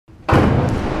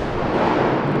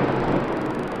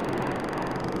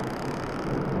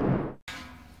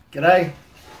G'day.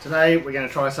 Today we're going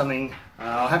to try something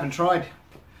I haven't tried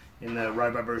in the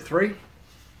Robobrew 3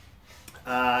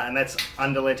 and that's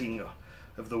underletting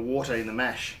of the water in the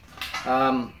mash.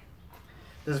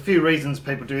 There's a few reasons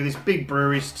people do this. Big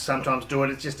breweries sometimes do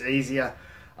it, it's just easier.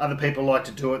 Other people like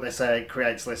to do it, they say it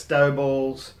creates less dough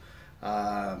balls.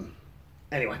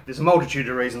 Anyway, there's a multitude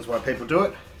of reasons why people do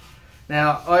it.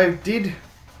 Now, I did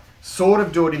sort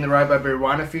of do it in the Robobrew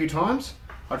 1 a few times.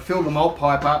 I'd fill the malt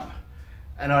pipe up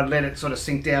and I'd let it sort of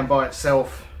sink down by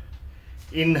itself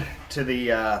into the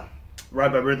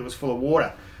Robobrew that was full of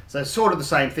water. So it's sort of the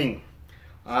same thing.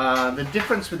 The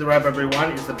difference with the Robobrew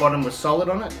 1 is the bottom was solid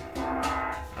on it,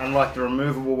 unlike the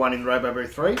removable one in the Robobrew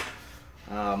 3.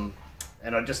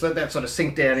 And I just let that sort of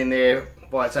sink down in there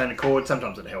by its own accord.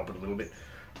 Sometimes it'd help it a little bit.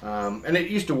 And it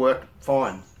used to work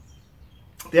fine.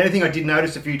 The only thing I did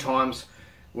notice a few times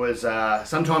was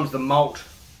sometimes the malt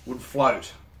would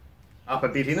float up a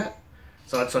bit in it.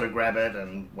 So I'd sort of grab it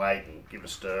and wait and give it a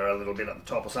stir a little bit at the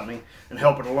top or something and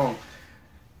help it along.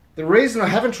 The reason I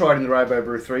haven't tried in the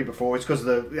Robobrew 3 before is because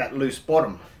of that loose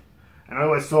bottom. And I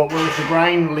always thought, well, if the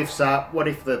grain lifts up, what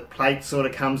if the plate sort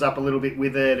of comes up a little bit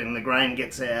with it and the grain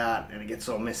gets out and it gets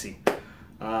all messy?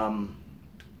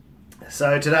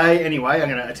 So today, anyway, I'm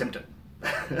going to attempt it.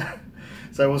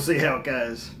 So we'll see how it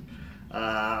goes.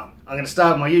 I'm going to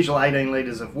start with my usual 18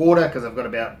 litres of water because I've got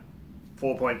about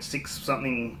 4.6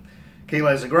 something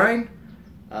kilos of grain.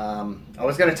 I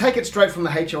was going to take it straight from the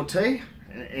HLT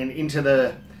and into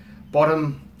the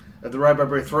bottom of the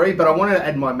Robobrew 3, but I wanted to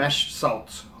add my mash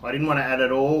salts. I didn't want to add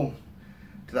it all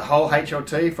to the whole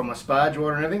HLT from my sparge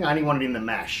water and everything. I only wanted it in the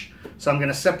mash. So I'm going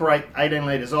to separate 18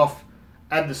 litres off,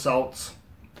 add the salts,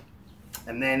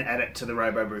 and then add it to the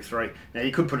Robobrew 3. Now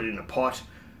you could put it in a pot.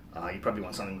 You probably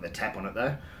want something with a tap on it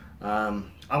though.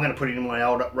 I'm going to put it in my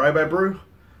old Robobrew.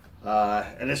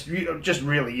 And it's just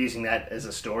really using that as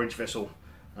a storage vessel.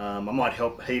 I might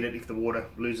help heat it if the water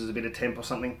loses a bit of temp or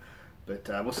something, but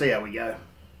we'll see how we go.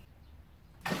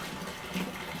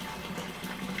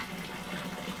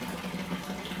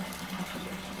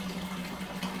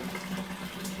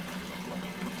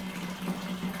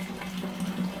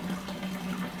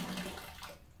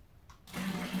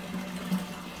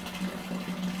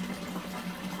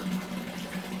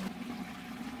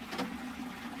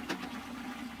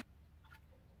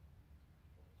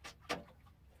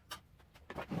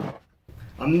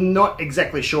 I'm not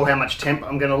exactly sure how much temp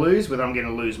I'm going to lose, whether I'm going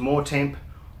to lose more temp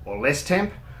or less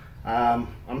temp. I'm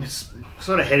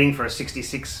sort of heading for a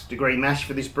 66 degree mash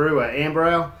for this brew, amber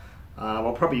ale.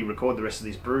 I'll probably record the rest of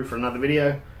this brew for another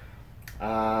video.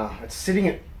 It's sitting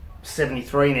at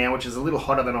 73 now, which is a little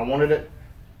hotter than I wanted it.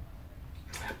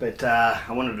 But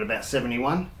I wanted it about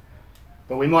 71.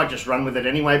 But we might just run with it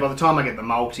anyway. By the time I get the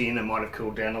malt in, it might have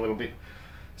cooled down a little bit.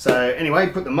 So anyway,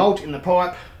 put the malt in the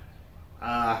pipe.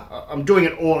 I'm doing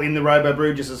it all in the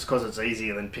Robobrew just because it's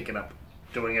easier than picking up,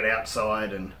 doing it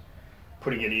outside and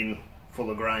putting it in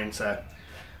full of grain. So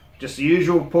just the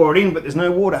usual, pour it in, but there's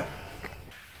no water.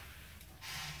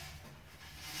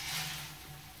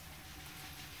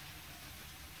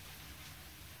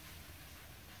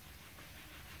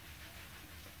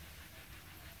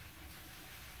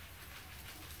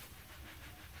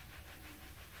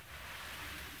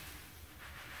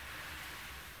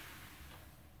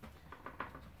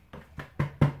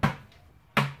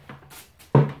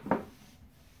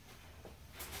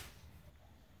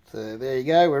 So there you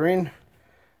go, we're in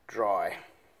dry.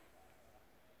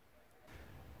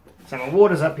 So my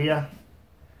water's up here.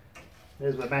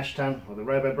 There's my mash tun or the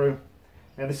Robobrew.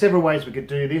 Now there's several ways we could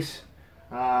do this.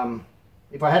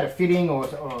 If I had a fitting or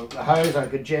a hose, I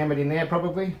could jam it in there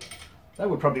probably. That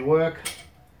would probably work.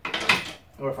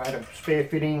 Or if I had a spare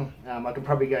fitting, I could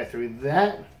probably go through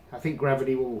that. I think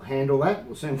gravity will handle that,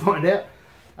 we'll soon find out.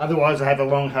 Otherwise I have a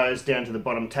long hose down to the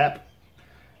bottom tap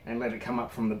and let it come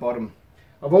up from the bottom.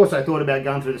 I've also thought about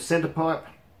going through the centre pipe.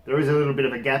 There is a little bit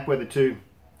of a gap where the two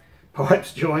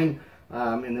pipes join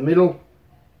in the middle.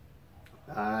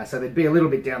 So there'd be a little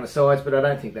bit down the sides, but I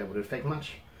don't think that would affect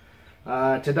much.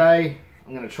 Today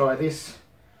I'm going to try this.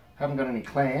 Haven't got any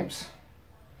clamps.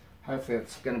 Hopefully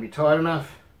it's going to be tight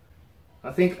enough.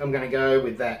 I think I'm going to go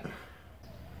with that.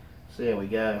 So there we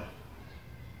go.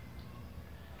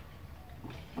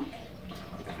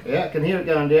 Yeah, I can hear it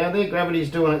going down there.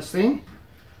 Gravity's doing its thing.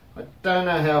 I don't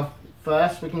know how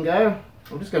fast we can go.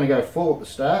 I'm just going to go full at the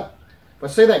start. If I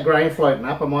see that grain floating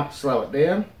up, I might slow it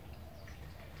down.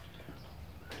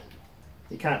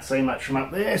 You can't see much from up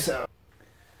there, so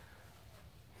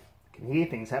I can hear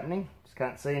things happening. Just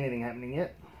can't see anything happening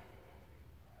yet.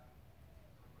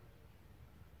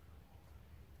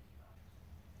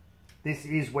 This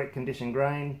is wet condition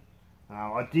grain.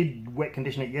 I did wet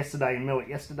condition it yesterday and mill it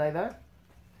yesterday though,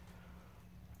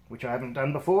 which I haven't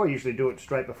done before. I usually do it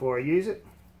straight before I use it.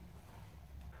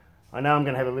 I know I'm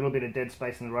going to have a little bit of dead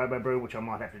space in the Robobrew, which I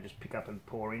might have to just pick up and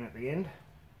pour in at the end.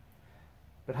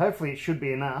 But hopefully it should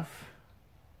be enough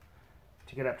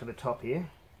to get up to the top here.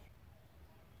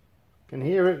 Can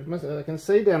hear it, I can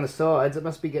see down the sides, it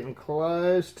must be getting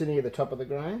close to near the top of the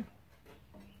grain.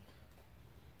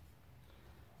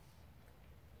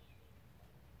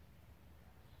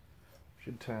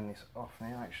 Should turn this off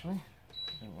now actually.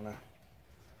 Don't want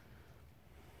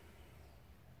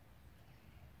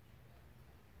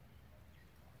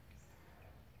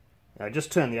to. I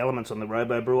just turned the elements on the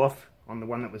Robobrew off on the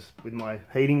one that was with my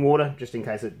heating water, just in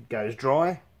case it goes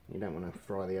dry. You don't want to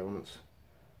fry the elements,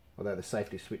 although the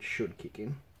safety switch should kick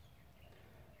in,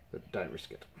 but don't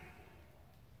risk it.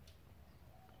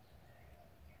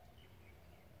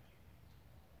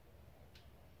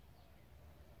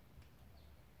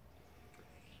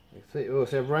 Oh,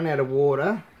 so I've run out of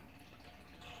water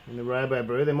in the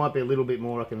Robobrew. There might be a little bit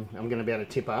more I'm going to be able to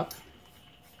tip up.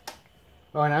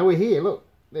 Oh no, we're here, look,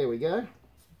 there we go.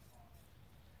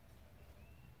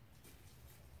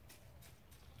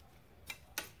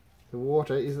 The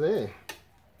water is there.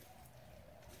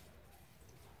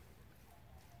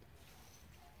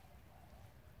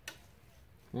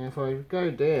 Now if I go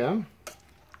down,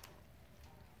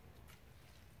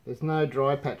 there's no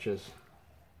dry patches.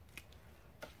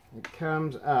 It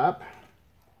comes up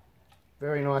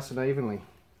very nice and evenly.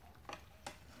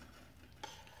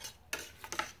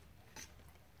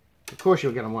 Of course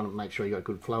you're going to want to make sure you've got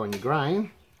good flow in your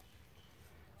grain,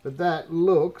 but that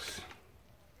looks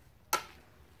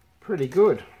pretty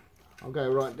good. I'll go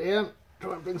right down,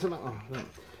 try and bring some up.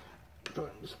 Oh,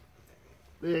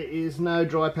 there is no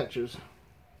dry patches.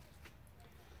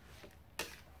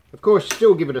 Of course,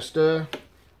 still give it a stir.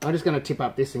 I'm just going to tip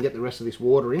up this and get the rest of this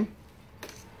water in.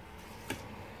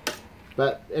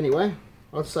 But anyway,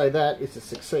 I'd say that is a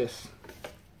success.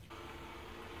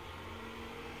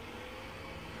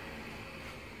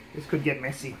 This could get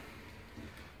messy.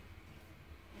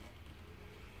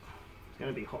 There's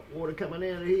going to be hot water coming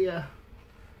out of here.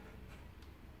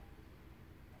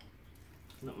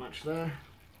 Not much there.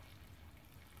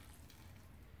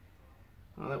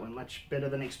 Oh, that went much better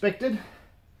than expected.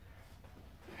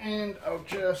 And I'll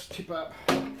just tip up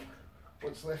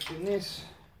what's left in this.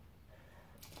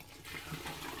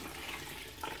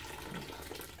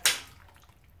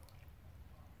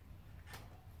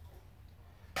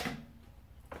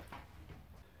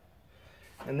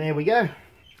 And there we go.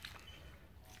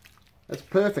 That's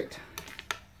perfect.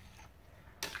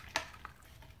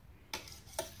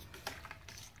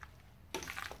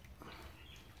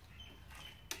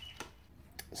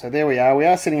 So there we are. We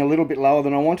are sitting a little bit lower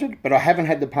than I wanted, but I haven't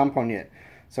had the pump on yet.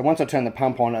 So once I turn the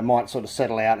pump on, it might sort of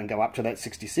settle out and go up to that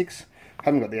 66. I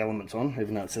haven't got the elements on,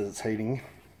 even though it says it's heating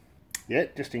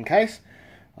yet, just in case.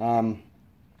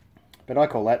 But I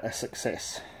call that a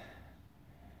success.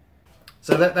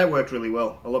 So that worked really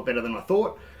well, a lot better than I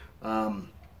thought.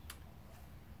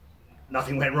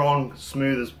 Nothing went wrong,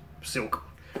 smooth as silk.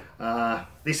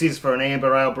 This is for an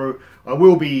amber ale brew. I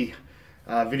will be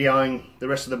videoing the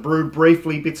rest of the brew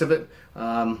briefly, bits of it.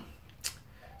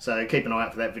 So keep an eye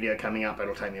out for that video coming up.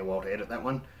 It'll take me a while to edit that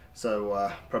one.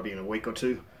 So probably in a week or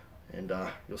two, and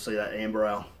you'll see that amber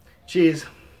ale. Cheers.